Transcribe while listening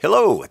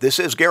Hello, this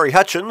is Gary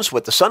Hutchins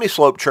with the Sunny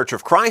Slope Church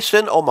of Christ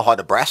in Omaha,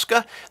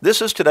 Nebraska.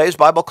 This is today's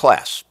Bible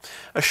class,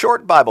 a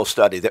short Bible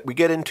study that we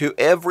get into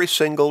every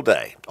single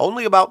day,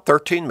 only about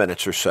 13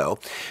 minutes or so.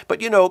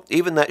 But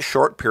even that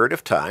short period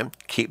of time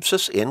keeps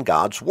us in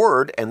God's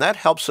Word, and that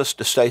helps us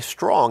to stay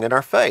strong in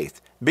our faith.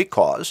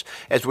 Because,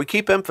 as we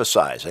keep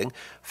emphasizing,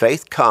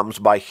 faith comes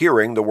by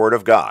hearing the Word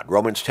of God,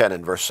 Romans 10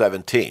 and verse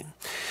 17.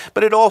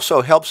 But it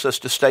also helps us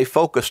to stay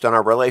focused on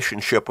our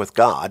relationship with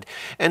God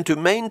and to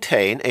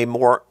maintain a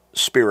more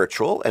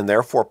spiritual and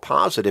therefore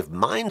positive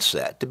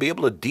mindset to be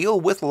able to deal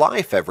with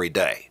life every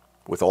day,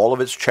 with all of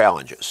its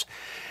challenges.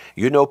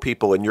 You know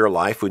people in your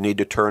life who need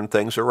to turn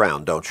things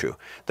around, don't you?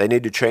 They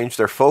need to change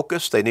their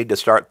focus. They need to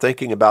start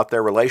thinking about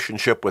their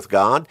relationship with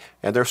God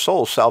and their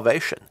soul's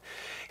salvation.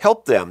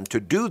 Help them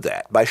to do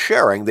that by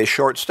sharing these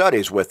short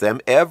studies with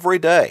them every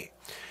day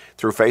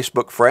through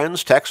Facebook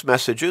friends, text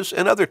messages,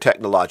 and other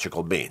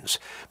technological means.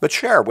 But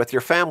share with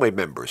your family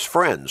members,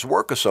 friends,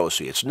 work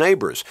associates,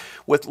 neighbors,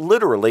 with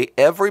literally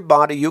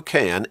everybody you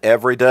can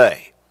every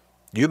day.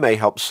 You may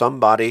help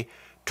somebody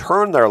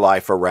turn their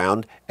life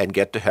around and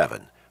get to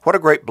heaven. What a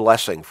great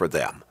blessing for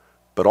them,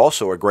 but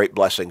also a great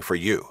blessing for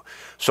you.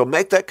 So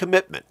make that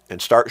commitment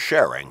and start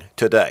sharing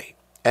today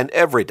and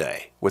every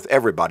day with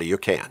everybody you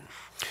can.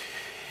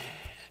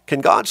 Can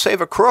God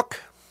save a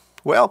crook?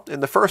 Well, in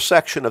the first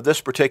section of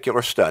this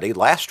particular study,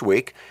 last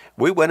week,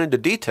 we went into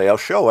detail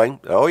showing,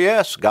 oh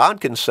yes,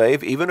 God can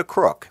save even a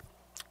crook.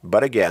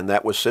 But again,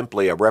 that was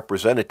simply a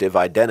representative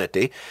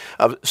identity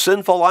of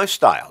sinful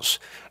lifestyles.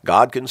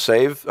 God can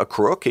save a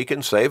crook, He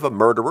can save a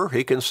murderer,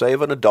 He can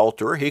save an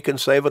adulterer, He can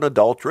save an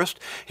adulteress,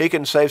 He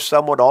can save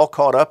someone all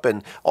caught up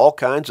in all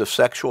kinds of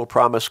sexual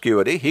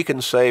promiscuity, He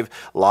can save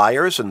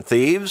liars and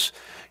thieves,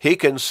 He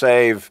can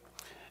save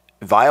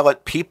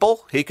violent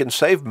people, He can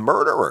save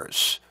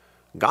murderers.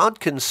 God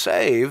can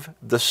save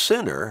the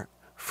sinner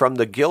from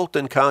the guilt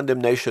and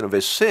condemnation of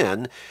his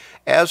sin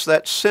as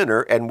that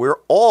sinner, and we're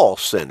all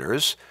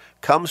sinners,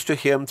 comes to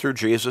Him through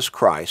Jesus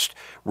Christ,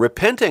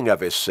 repenting of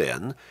his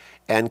sin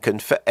and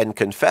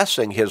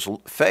confessing his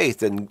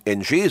faith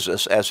in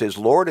Jesus as his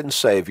Lord and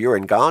Savior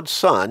and God's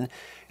Son,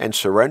 and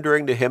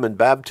surrendering to Him in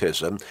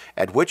baptism,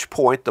 at which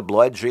point the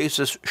blood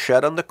Jesus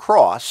shed on the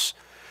cross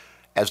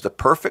as the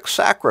perfect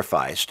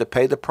sacrifice to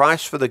pay the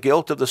price for the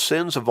guilt of the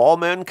sins of all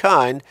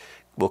mankind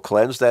will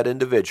cleanse that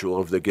individual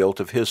of the guilt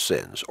of his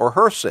sins or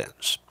her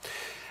sins.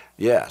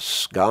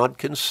 Yes, God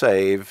can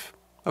save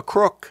a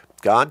crook.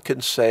 God can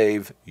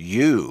save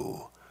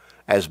you.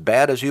 As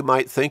bad as you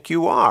might think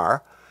you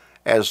are,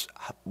 as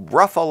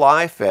rough a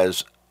life,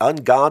 as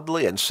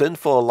ungodly and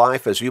sinful a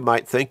life as you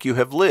might think you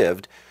have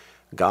lived,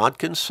 God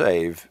can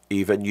save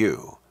even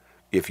you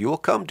if you will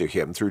come to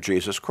Him through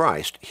Jesus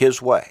Christ,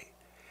 His way.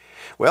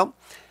 Well,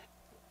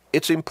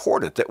 it's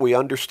important that we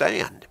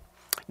understand.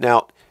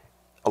 Now,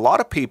 a lot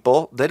of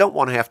people, they don't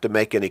want to have to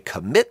make any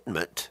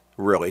commitment,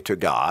 really, to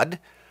God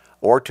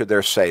or to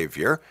their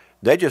Savior.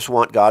 They just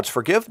want God's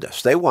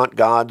forgiveness. They want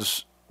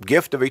God's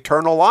gift of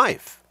eternal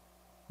life.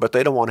 But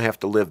they don't want to have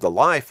to live the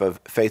life of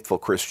faithful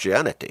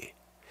Christianity.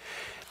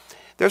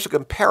 There's a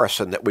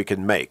comparison that we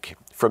can make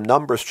from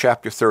Numbers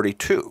chapter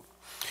 32.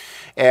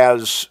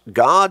 As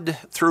God,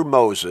 through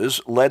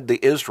Moses, led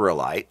the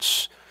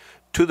Israelites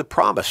to the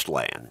promised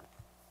land,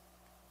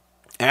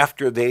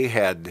 after they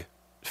had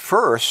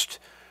first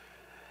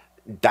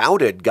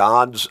doubted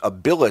God's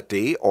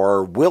ability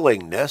or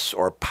willingness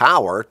or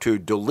power to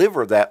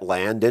deliver that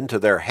land into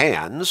their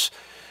hands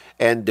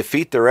and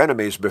defeat their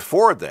enemies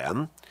before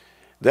them,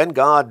 then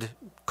God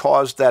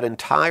caused that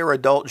entire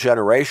adult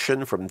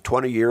generation from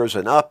 20 years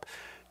and up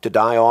to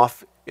die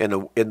off in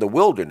the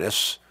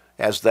wilderness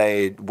as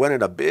they went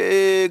in a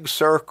big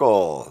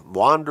circle,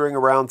 wandering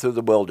around through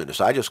the wilderness.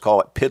 I just call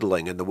it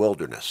piddling in the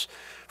wilderness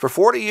for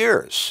 40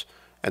 years.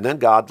 And then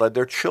God led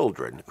their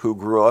children, who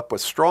grew up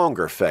with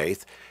stronger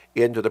faith,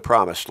 into the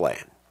promised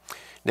land.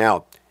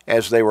 Now,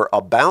 as they were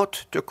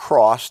about to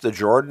cross the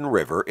Jordan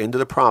River into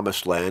the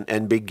promised land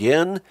and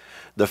begin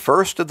the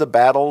first of the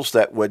battles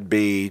that would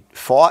be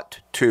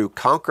fought to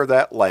conquer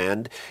that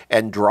land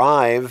and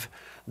drive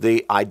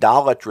the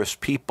idolatrous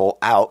people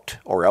out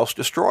or else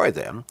destroy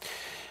them,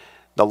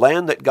 the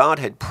land that God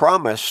had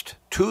promised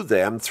to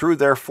them through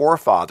their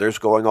forefathers,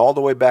 going all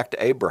the way back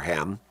to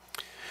Abraham,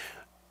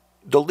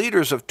 the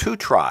leaders of two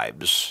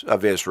tribes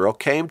of Israel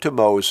came to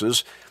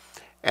Moses,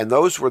 and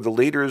those were the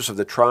leaders of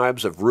the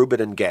tribes of Reuben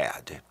and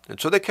Gad. And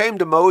so they came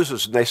to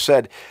Moses and they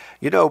said,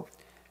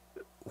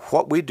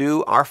 what we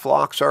do, our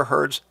flocks, our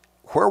herds,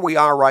 where we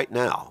are right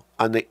now,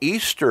 on the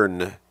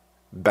eastern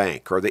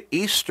bank or the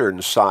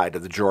eastern side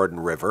of the Jordan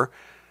River,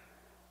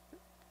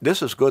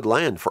 this is good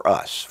land for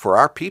us, for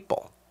our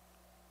people.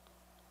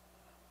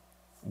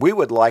 We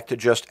would like to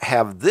just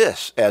have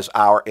this as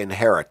our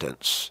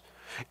inheritance,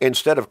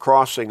 instead of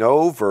crossing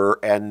over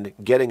and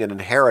getting an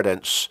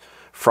inheritance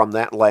from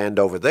that land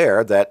over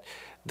there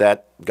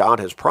that God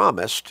has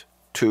promised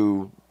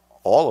to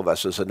all of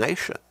us as a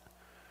nation.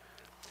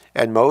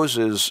 And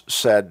Moses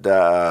said,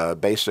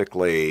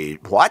 basically,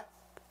 what?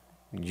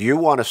 You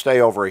want to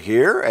stay over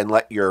here and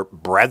let your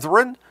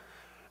brethren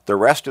the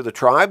rest of the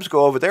tribes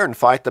go over there and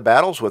fight the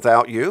battles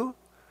without you?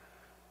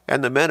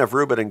 And the men of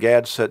Reuben and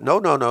Gad said, no,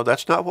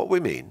 that's not what we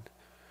mean.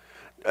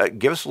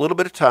 Give us a little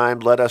bit of time.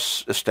 Let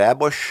us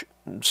establish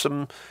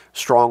some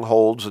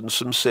strongholds and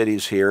some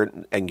cities here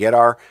and get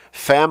our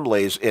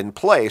families in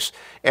place.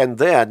 And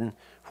then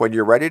when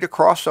you're ready to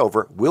cross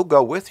over, we'll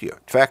go with you.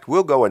 In fact,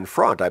 we'll go in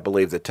front, I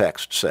believe the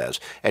text says.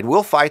 And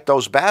we'll fight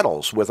those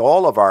battles with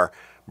all of our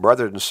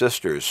brothers and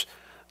sisters,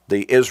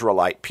 the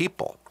Israelite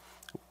people.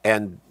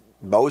 And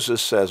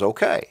Moses says,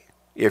 okay,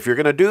 if you're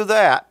going to do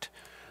that,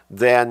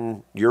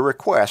 then your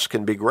request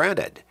can be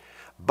granted.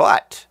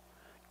 But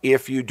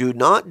if you do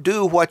not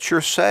do what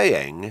you're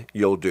saying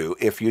you'll do,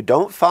 if you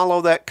don't follow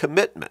that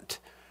commitment,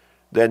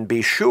 then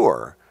be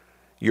sure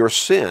your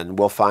sin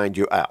will find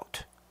you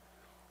out.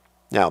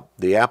 Now,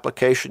 the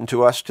application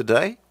to us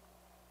today,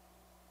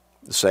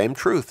 the same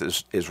truth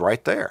is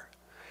right there.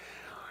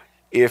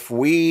 If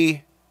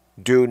we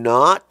do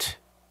not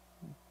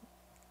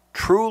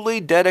truly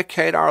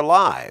dedicate our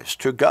lives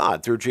to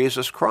God through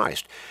Jesus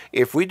Christ,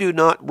 if we do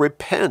not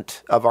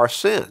repent of our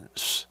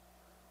sins,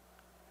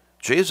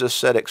 Jesus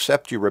said,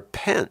 except you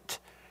repent,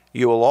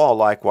 you will all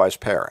likewise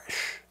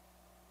perish.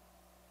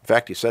 In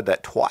fact, he said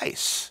that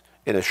twice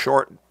in a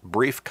short,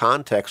 brief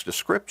context of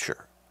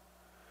Scripture.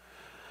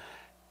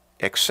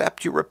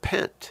 Except you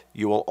repent,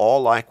 you will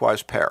all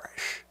likewise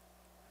perish.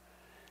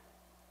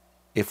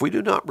 If we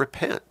do not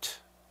repent,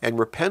 and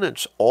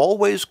repentance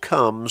always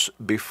comes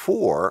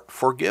before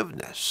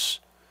forgiveness,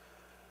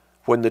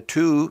 when the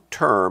two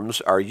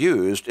terms are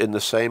used in the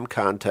same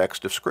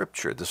context of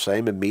Scripture, the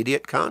same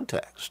immediate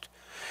context.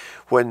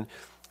 When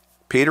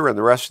Peter and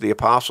the rest of the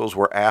apostles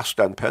were asked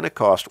on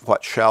Pentecost,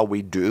 what shall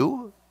we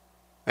do?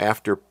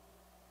 After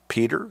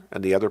Peter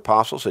and the other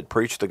apostles had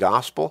preached the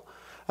gospel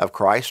of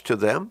Christ to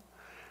them,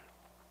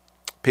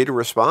 Peter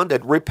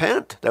responded,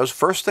 repent. That was the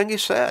first thing he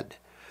said.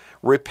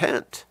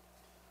 Repent,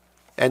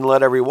 and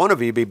let every one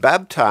of you be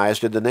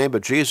baptized in the name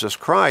of Jesus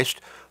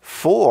Christ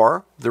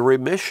for the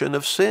remission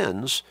of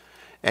sins,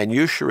 and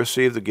you shall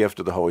receive the gift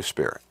of the Holy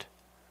Spirit.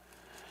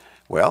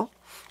 Well,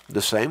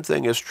 the same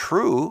thing is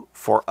true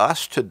for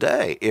us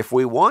today. If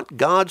we want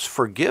God's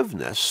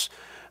forgiveness,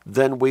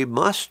 then we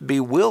must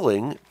be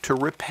willing to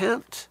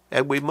repent,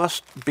 and we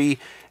must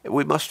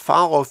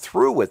follow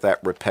through with that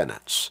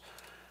repentance.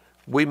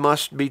 We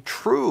must be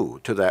true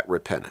to that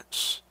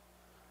repentance.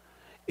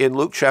 In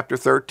Luke chapter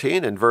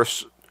 13 and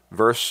verse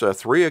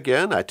 3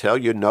 again, I tell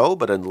you no,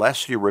 but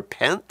unless you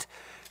repent,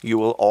 you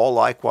will all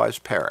likewise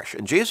perish.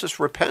 And Jesus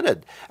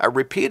repeated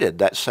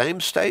that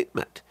same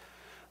statement,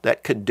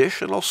 that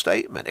conditional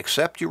statement,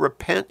 except you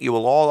repent, you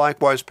will all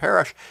likewise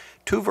perish,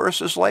 2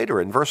 verses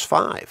later in verse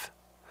 5.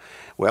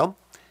 Well,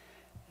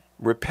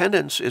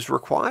 repentance is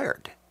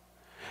required.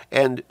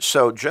 And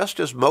so just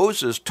as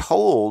Moses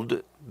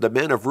told the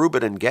men of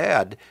Reuben and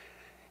Gad,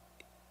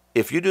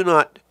 if you do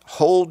not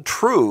hold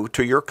true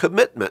to your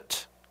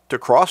commitment to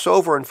cross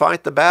over and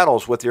fight the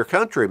battles with your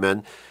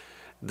countrymen,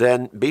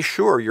 then be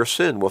sure your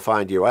sin will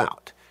find you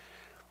out.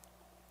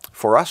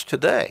 For us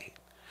today,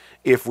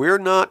 if we're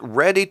not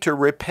ready to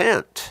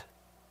repent,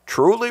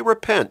 truly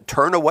repent,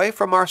 turn away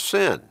from our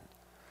sin,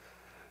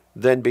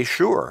 then be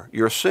sure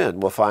your sin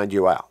will find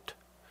you out.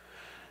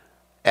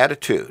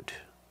 Attitude.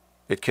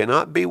 It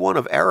cannot be one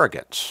of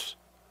arrogance.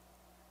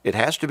 It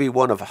has to be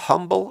one of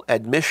humble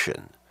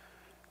admission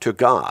to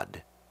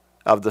God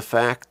of the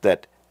fact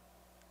that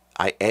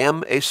I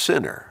am a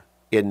sinner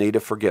in need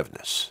of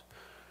forgiveness.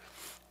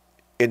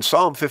 In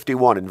Psalm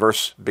 51,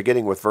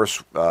 beginning with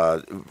verse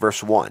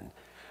 1,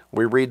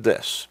 we read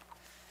this.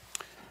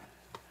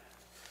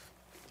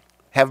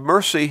 Have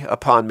mercy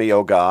upon me,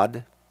 O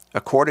God,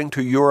 according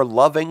to your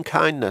loving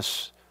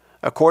kindness,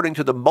 according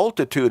to the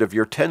multitude of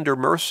your tender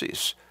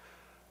mercies.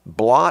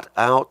 Blot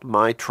out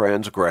my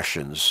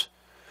transgressions.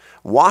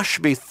 Wash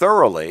me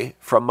thoroughly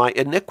from my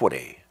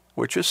iniquity,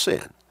 which is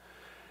sin,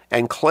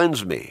 and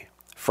cleanse me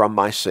from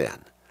my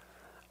sin.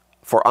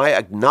 For I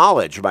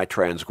acknowledge my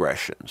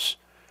transgressions,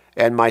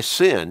 and my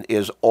sin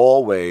is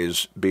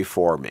always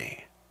before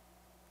me.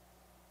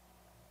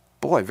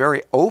 Boy,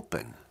 very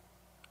open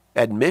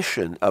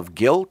admission of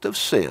guilt of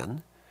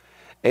sin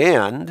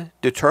and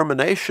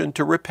determination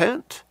to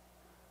repent.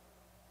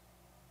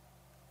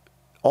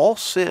 All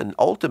sin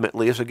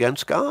ultimately is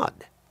against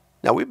God.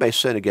 Now, we may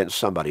sin against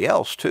somebody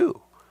else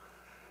too,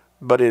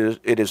 but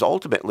it is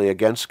ultimately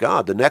against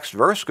God. The next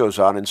verse goes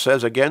on and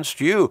says, against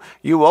you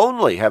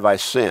only have I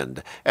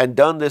sinned and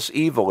done this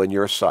evil in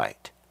your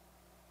sight.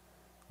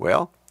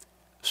 Well,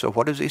 so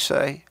what does he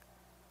say?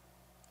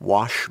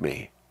 Wash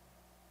me.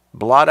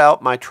 Blot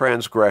out my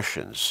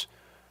transgressions.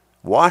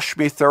 Wash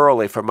me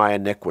thoroughly from my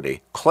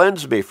iniquity.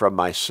 Cleanse me from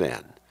my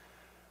sin.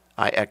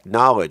 I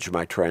acknowledge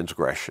my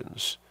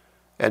transgressions,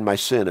 and my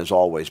sin is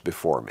always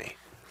before me.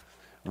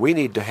 We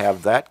need to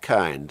have that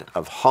kind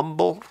of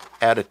humble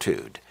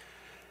attitude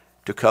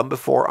to come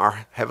before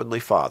our Heavenly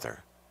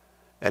Father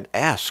and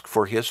ask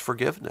for His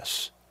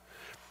forgiveness.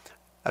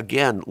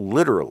 Again,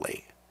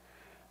 literally,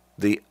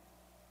 the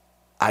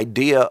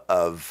idea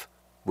of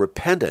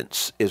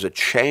repentance is a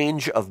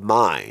change of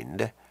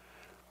mind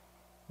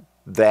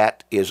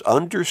that is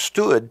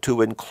understood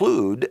to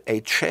include a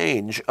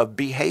change of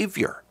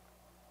behavior.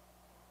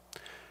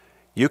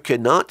 You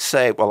cannot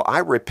say, well, I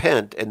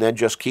repent, and then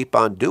just keep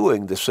on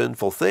doing the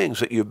sinful things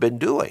that you've been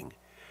doing,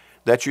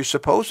 that you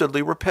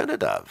supposedly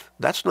repented of.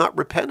 That's not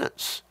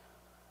repentance.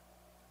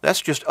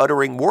 That's just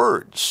uttering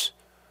words.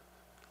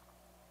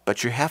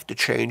 But you have to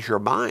change your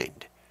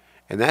mind,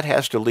 and that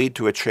has to lead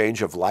to a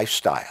change of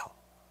lifestyle.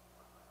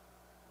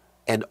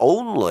 And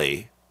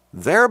only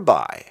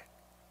thereby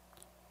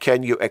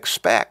can you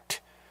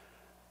expect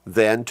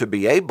then to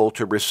be able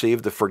to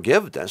receive the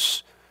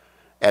forgiveness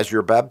as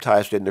you're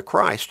baptized into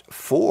Christ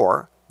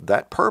for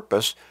that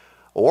purpose,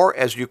 or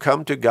as you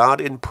come to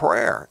God in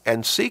prayer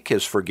and seek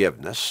his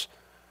forgiveness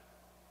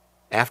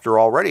after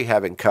already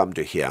having come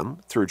to him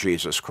through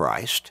Jesus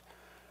Christ,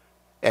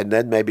 and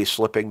then maybe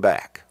slipping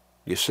back.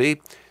 You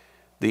see,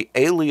 the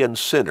alien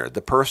sinner,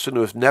 the person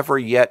who has never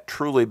yet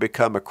truly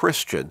become a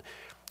Christian,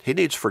 he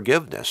needs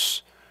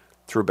forgiveness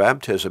through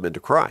baptism into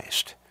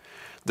Christ.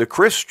 The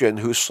Christian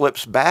who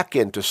slips back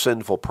into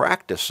sinful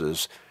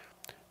practices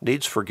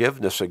needs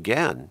forgiveness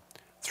again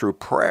through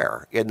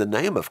prayer in the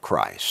name of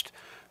Christ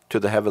to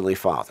the Heavenly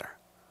Father.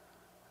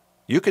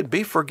 You can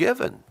be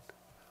forgiven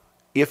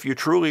if you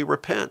truly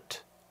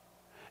repent,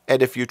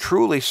 and if you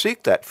truly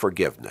seek that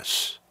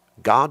forgiveness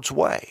God's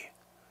way.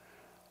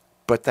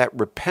 But that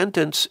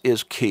repentance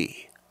is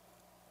key.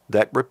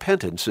 That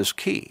repentance is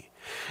key.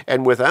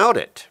 And without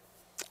it,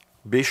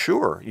 be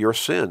sure your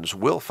sins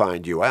will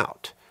find you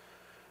out.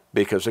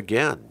 Because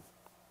again,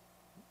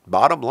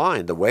 bottom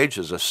line, the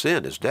wages of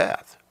sin is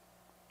death.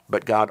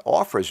 But God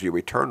offers you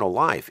eternal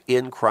life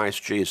in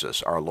Christ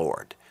Jesus our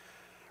Lord.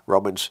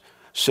 Romans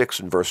 6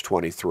 and verse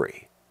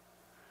 23.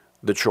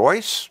 The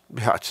choice?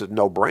 It's a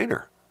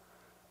no-brainer.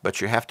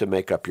 But you have to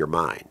make up your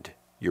mind.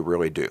 You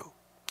really do.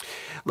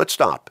 Let's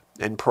stop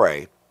and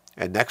pray,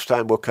 and next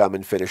time we'll come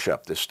and finish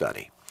up this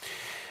study.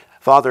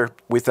 Father,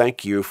 we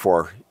thank you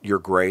for your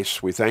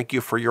grace. We thank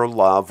you for your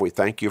love. We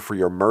thank you for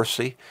your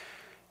mercy,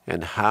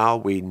 and how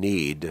we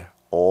need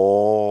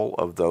all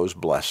of those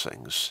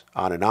blessings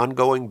on an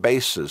ongoing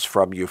basis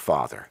from you,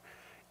 Father,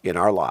 in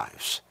our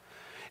lives.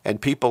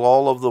 And people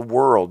all over the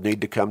world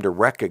need to come to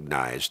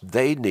recognize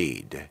they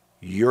need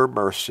your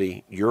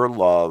mercy, your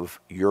love,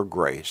 your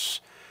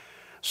grace,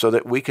 so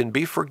that we can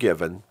be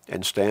forgiven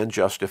and stand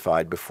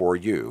justified before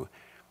you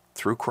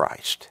through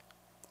Christ,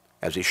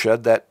 as he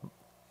shed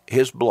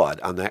his blood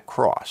on that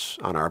cross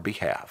on our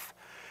behalf.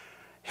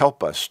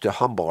 Help us to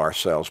humble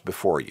ourselves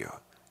before you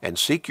and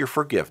seek your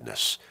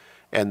forgiveness,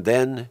 and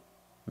then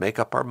make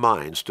up our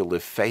minds to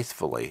live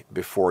faithfully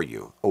before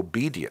you,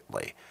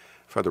 obediently,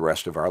 for the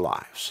rest of our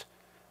lives.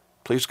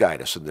 Please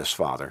guide us in this,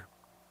 Father.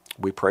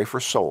 We pray for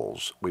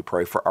souls. We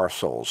pray for our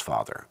souls,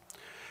 Father.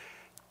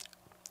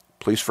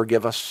 Please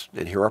forgive us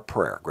and hear our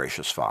prayer,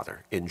 gracious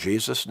Father. In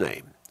Jesus'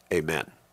 name, amen.